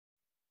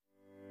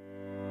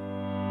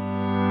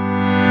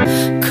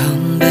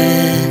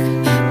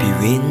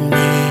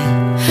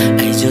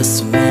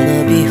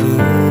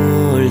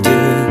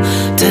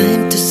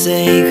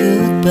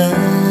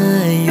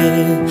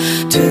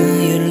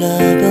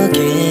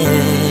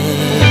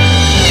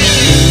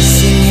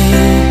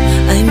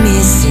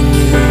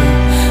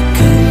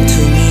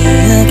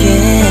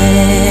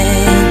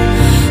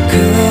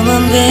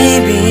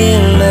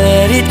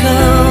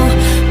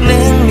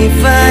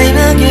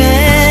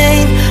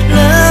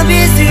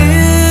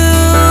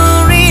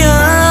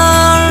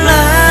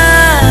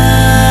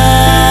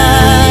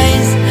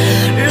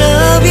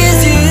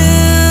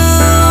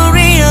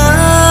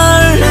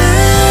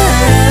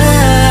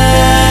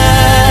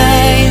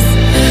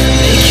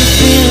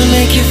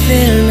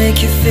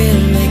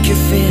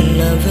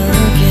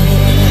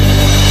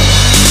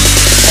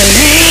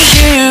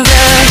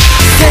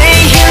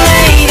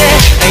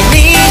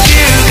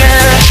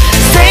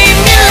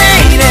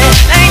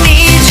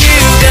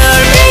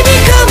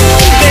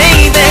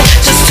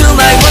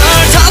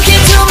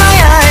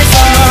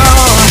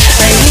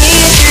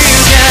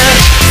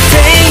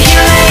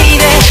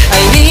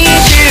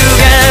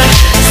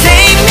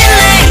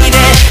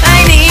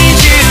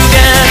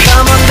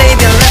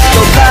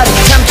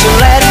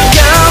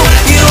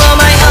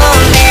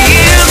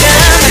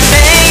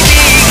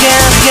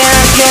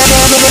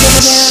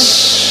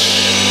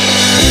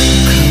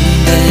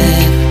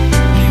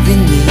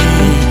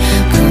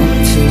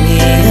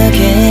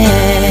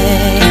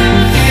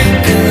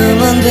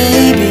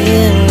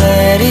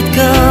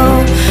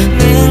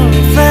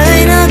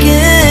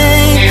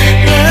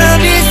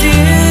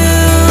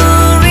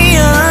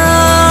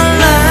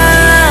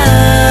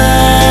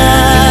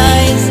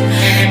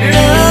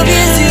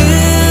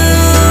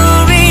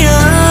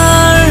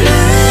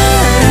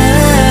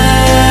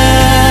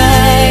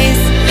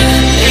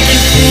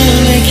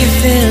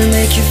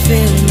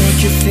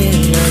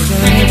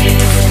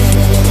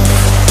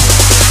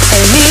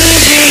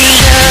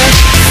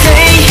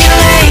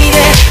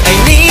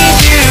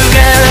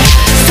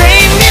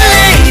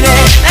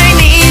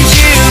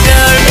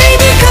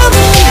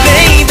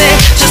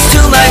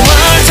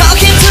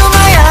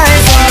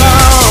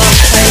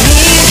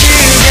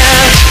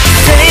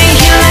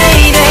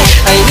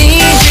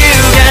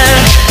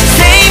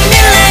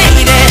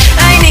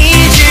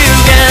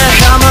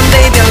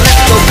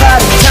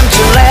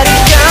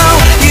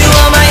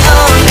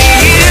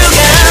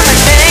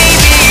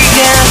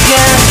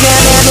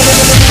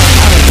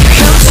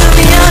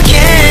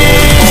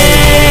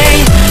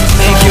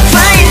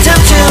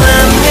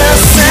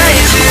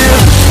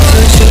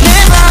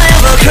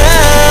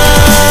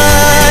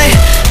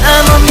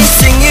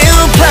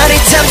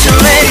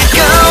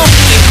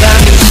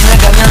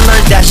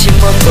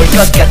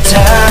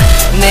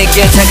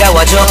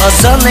나와줘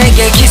어서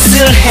내게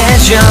키스를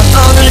해줘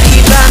오늘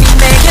이 밤이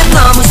내게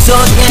너무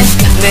소중해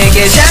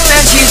내게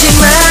장난치지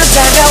마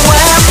다가와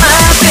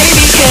my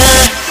baby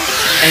girl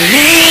I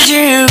need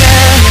you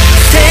girl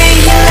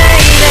stay here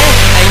lady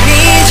I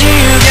need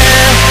you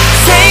girl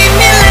save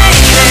me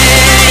lady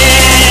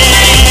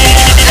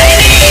I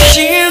need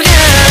you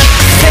girl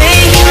stay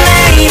here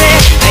lady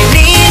I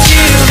need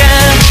you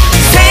girl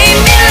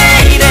save me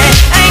lady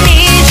I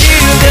need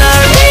you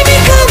girl baby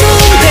come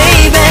on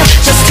baby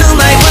just to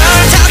my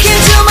world talking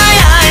to my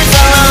eyes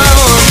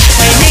alone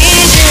I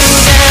need you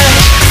girl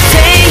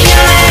stay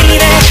here lady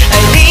I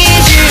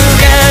need you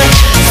girl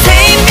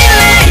save me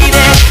lady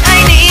I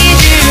need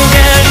you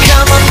girl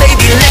come on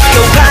baby let's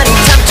go party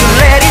time to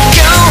let it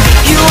go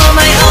you are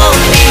my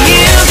only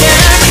you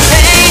girl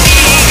baby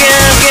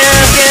girl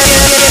girl girl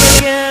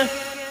girl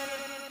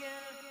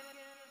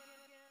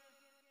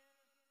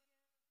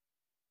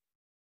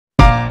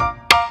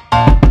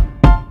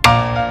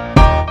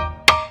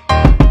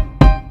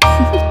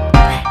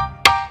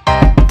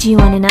Do you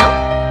want to know?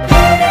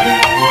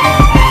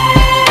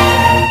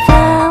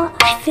 Well,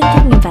 I've been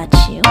thinking about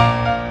you,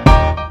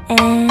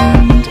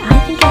 and I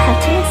think I have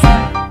to listen,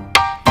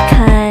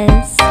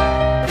 because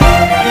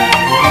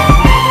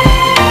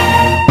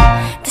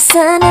the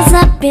sun is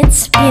up,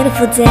 it's a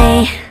beautiful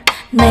day.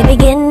 My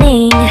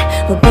beginning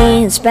will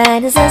be as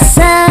bright as the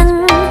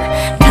sun.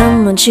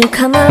 Come, won't you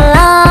come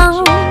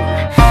along?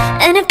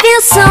 And it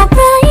feels so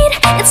bright,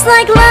 it's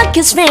like luck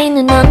is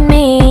raining on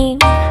me.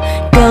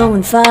 Go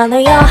and follow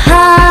your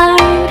heart,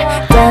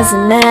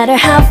 doesn't matter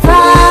how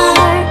far.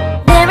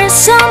 There is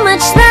so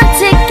much love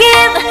to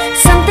give,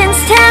 something's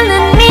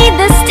telling me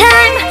this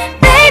time.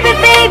 Baby,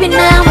 baby,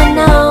 now I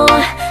know.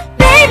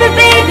 Baby,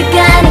 baby,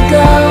 gotta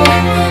go.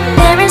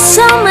 There is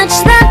so much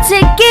love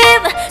to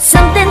give,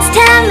 something's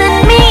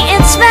telling me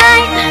it's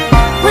right.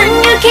 When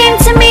you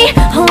came to me,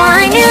 oh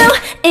I knew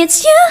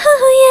it's you,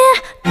 yeah,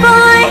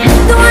 boy.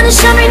 The one who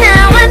showed me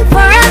now and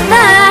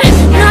forever.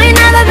 No, you'll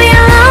never be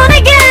alone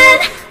again.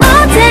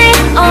 All day,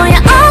 oh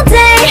yeah, all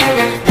day.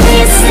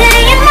 Please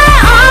stay in my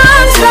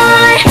arms,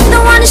 boy.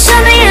 The one who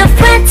showed me if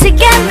we're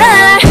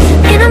together.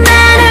 It don't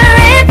matter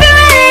if it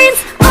rains.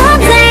 All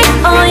day,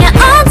 oh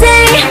yeah, all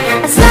day.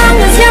 As long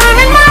as you're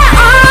in my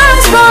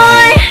arms,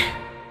 boy.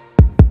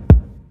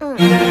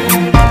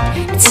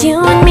 It's you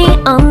and me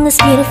on this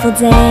beautiful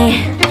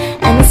day,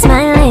 and I'm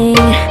smiling,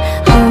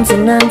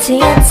 holding on to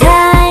you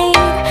tight.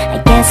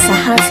 I guess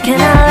our hearts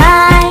cannot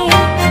lie,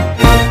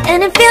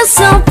 and it feels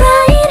so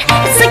bright.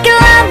 It's like your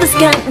love has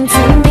gotten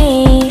to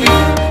me.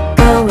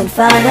 Go and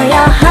follow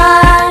your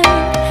heart,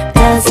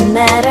 doesn't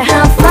matter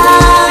how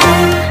far.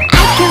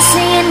 I can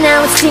see it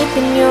now, it's deep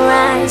in your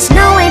eyes.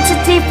 No way to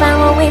define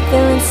what we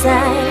feel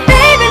inside.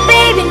 Baby,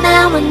 baby,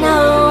 now I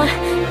know.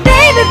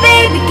 Baby,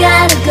 baby,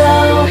 gotta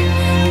go.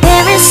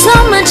 There is so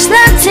much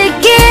love to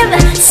give,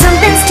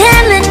 something's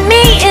telling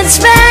me it's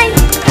right.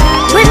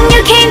 When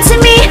you came to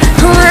me,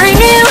 oh I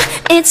knew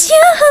it's you,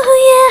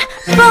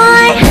 yeah,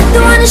 boy.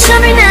 The one who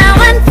showed me now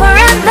and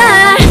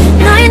forever.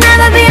 No, you'll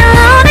never be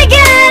alone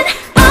again.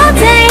 All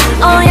day,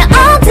 oh yeah,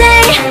 all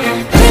day.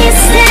 Please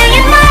stay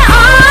in my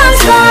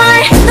arms,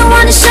 boy. The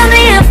one who showed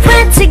me if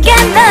we're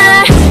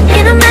together.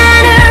 It don't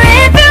matter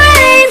if it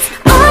rains.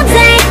 All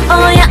day,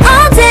 oh yeah,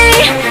 all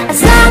day.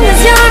 As long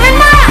as you're in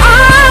my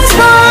arms,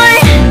 boy.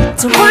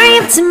 Don't worry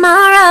of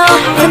tomorrow,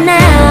 for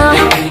now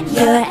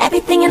you're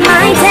everything in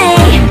my day.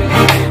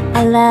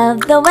 I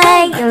love the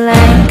way you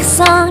like a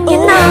song, you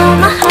know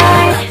my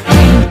heart.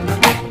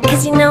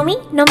 Cause you know me,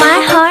 know my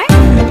heart.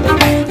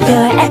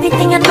 You're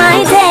everything in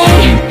my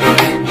day.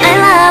 I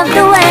love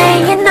the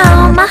way you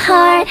know my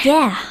heart.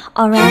 Yeah,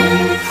 alright.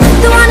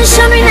 The one who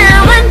showed me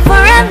now and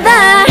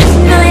forever.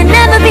 No, you'll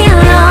never be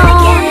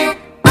alone.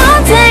 All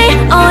day,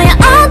 oh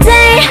yeah, all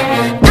day.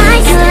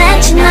 I can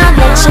let you know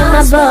that you're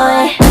my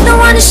boy. The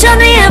one who showed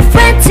me if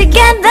we're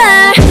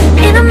together.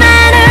 It don't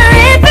matter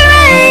if it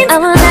rains. I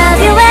will love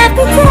you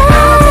every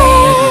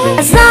day.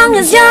 As long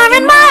as you're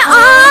in my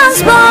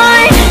arms,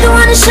 boy. The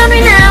one who showed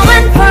me now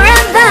and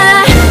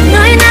forever.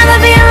 No, you'll never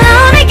be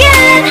alone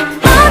again.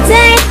 All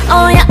day,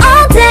 oh yeah,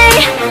 all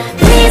day.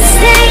 Please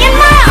stay in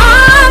my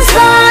arms,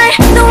 boy.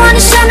 The one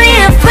who showed me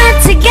if we're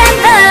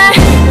together.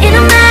 It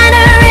don't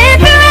matter if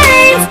it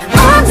rains.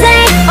 All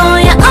day, oh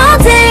yeah, all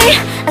day.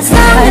 As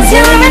long as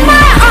you're in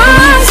my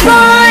arms,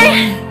 boy.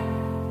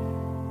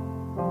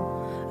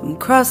 I'm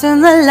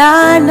crossing the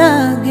line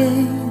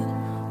again,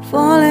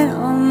 falling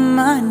on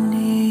my knees.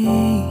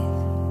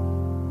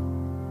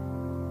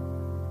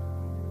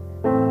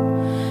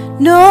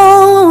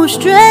 No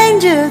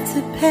stranger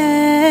to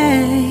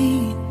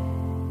pain,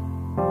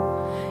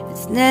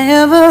 it's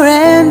never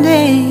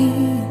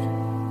ending,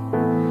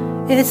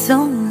 it's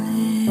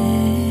only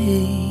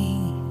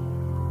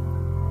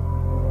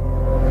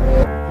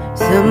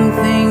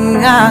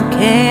something I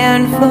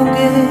can't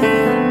forget.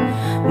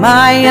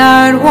 My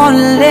heart won't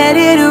let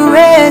it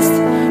rest,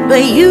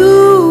 but you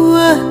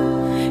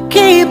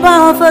keep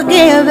on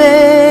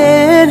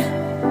forgiving.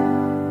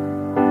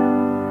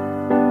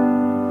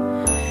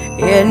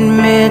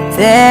 Admit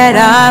that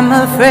I'm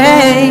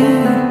afraid,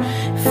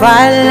 If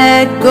I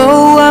let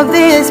go of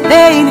this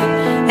pain,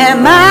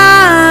 am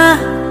I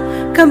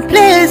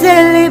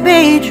completely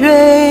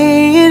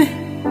betrayed?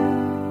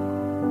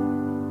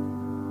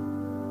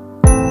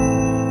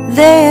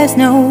 There's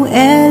no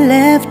air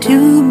left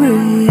to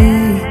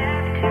breathe.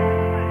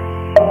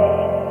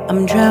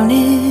 I'm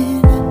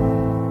drowning,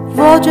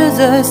 vultures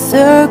are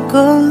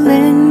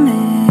circling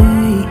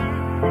me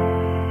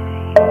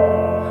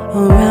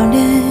around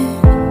it.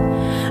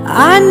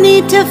 I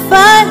need to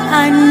fight,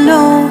 I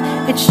know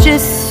it's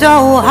just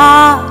so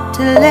hard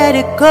to let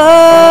it go.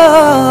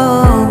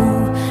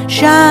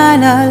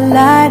 Shine a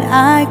light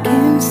I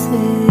can see.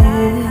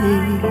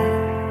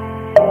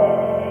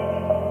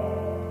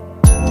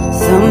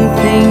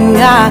 Something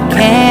I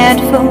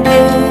can't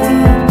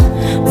forget.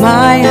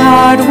 My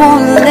heart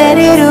won't let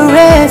it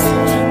rest,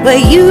 but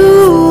you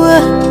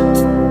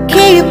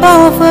keep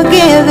on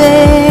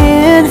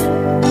forgiving.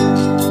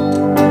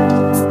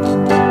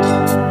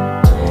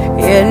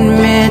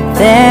 Admit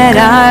that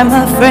I'm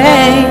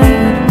afraid.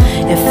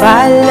 If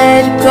I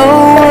let go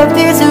of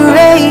this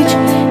rage,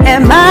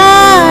 am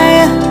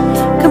I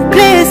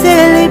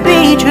completely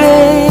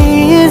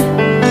betrayed?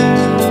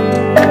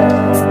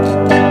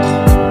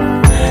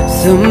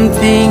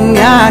 Something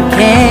I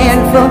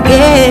can't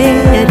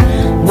forget.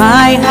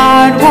 My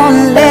heart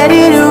won't let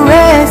it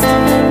rest,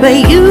 but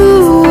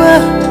you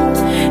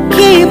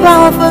keep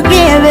on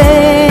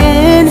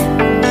forgiving.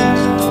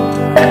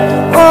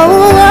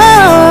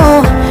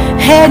 Oh,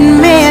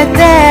 admit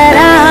that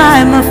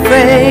I'm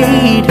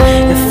afraid.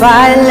 If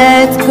I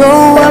let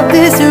go of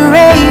this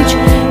rage,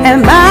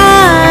 am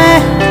I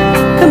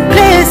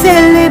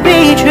completely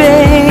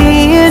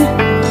betrayed?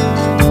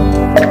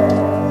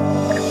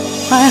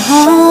 My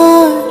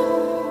heart,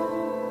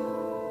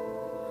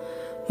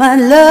 my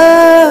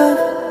love,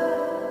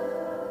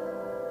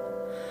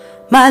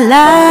 my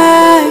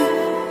life,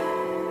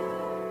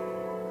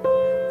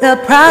 the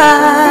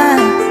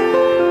price.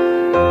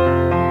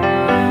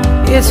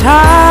 It's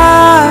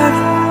hard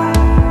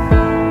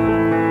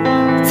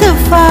to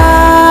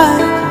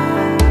fight,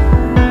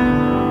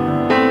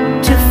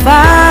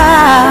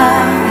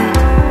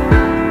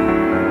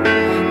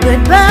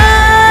 goodbye.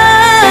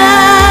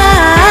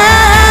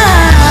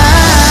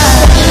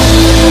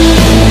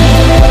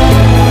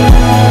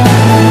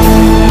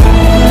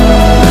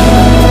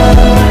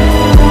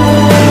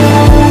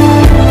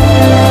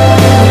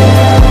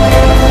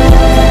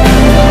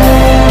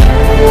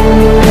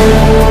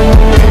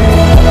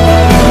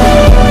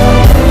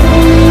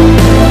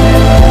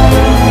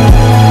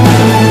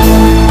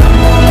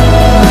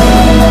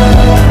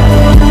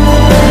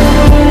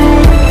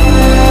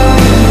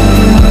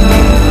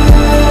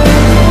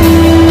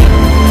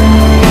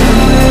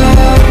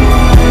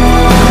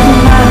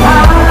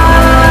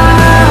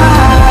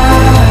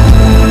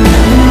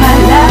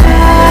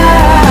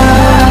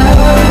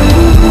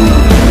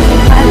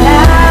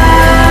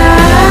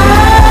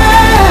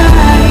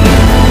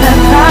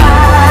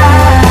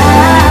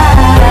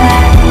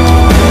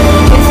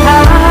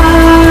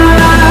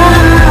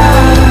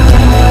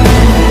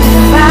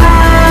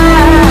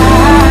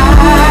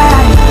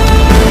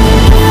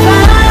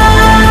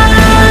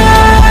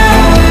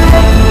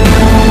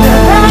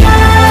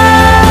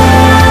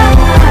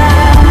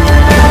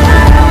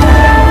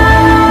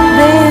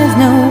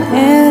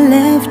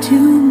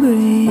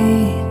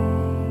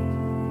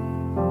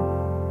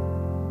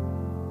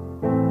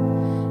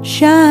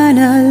 Shine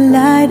a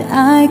light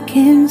I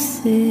can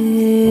see.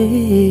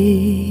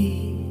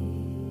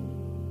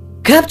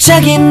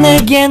 갑자기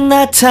내게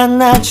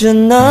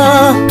나타나준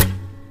너,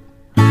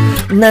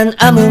 난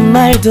아무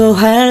말도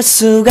할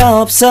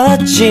수가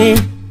없었지.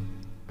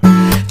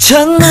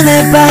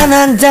 첫눈에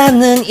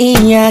반한다는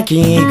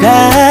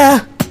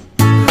이야기가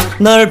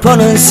널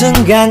보는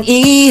순간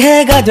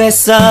이해가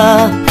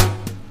됐어.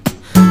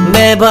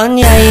 매번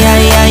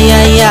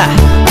야야야야야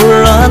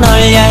불러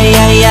널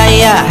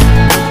야야야야.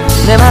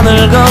 내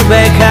맘을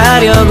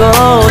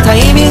고백하려고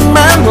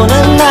타이밍만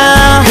보는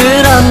나.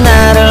 그런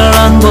나를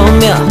넌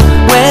보며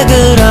왜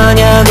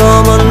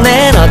그러냐고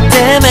묻네. 너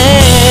때문에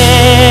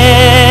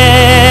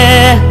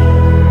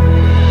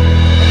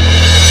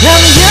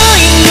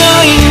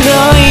I'm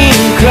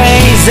going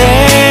crazy.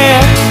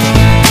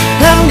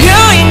 I'm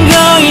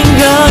going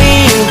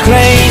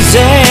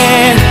crazy.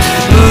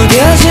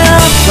 무뎌져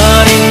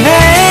버린 내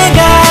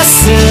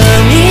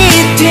가슴이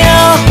뛰어.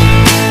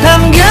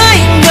 I'm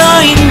going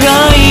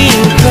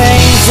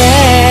crazy,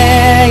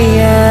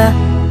 yeah.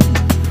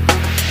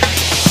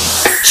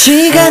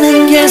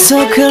 시간은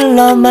계속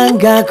흘러만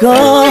가고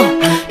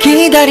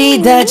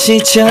기다리다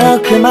지쳐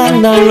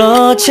그만 널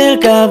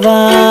놓칠까봐.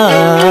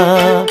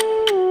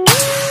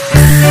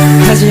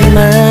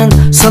 하지만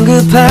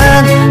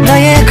성급한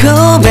나의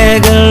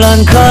고백을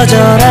넌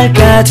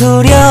거절할까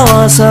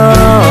두려워서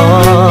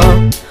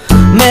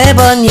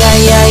매번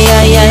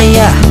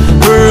야야야야야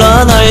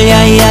불러 널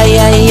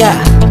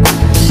야야야야.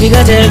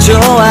 네가 제일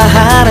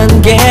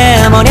좋아하는 게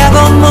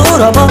뭐냐고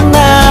물어본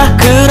나.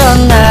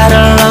 그런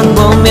나를 넌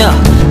보며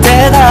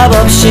대답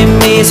없이 없이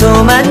미소만 짓는데. I'm going crazy. I'm going crazy. 무뎌져 버린 내 가슴이 뛰어. I'm going crazy, yeah. 시간은 계속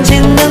흘러만 가고 기다리다 지쳐 그만 널 놓칠까봐.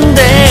 하지만 성급한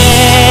나의 고백을 넌 거절할까 두려워서 매번 야야야야야 불러 널 야야야야. 네가 제일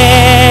좋아하는 게 뭐냐고 물어본 나. 그런 나를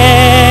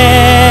넌 보며 대답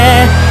없이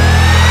미소만 짓는데.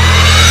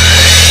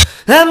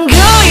 I'm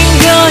going,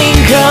 going,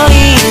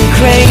 going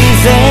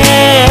crazy.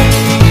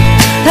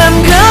 I'm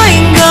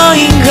going,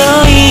 going,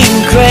 going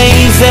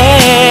crazy.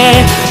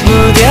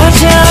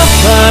 무뎌져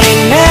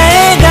버린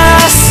내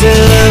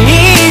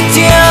가슴이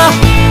뛰어.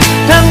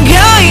 I'm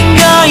going,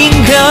 going,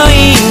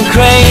 going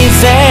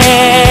crazy.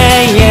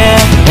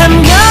 Yeah. I'm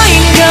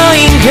going,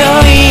 going,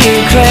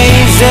 going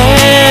crazy.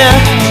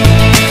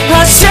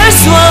 어쩔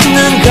수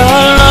없는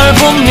걸 널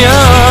보면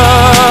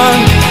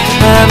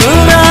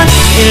아무런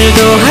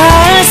일도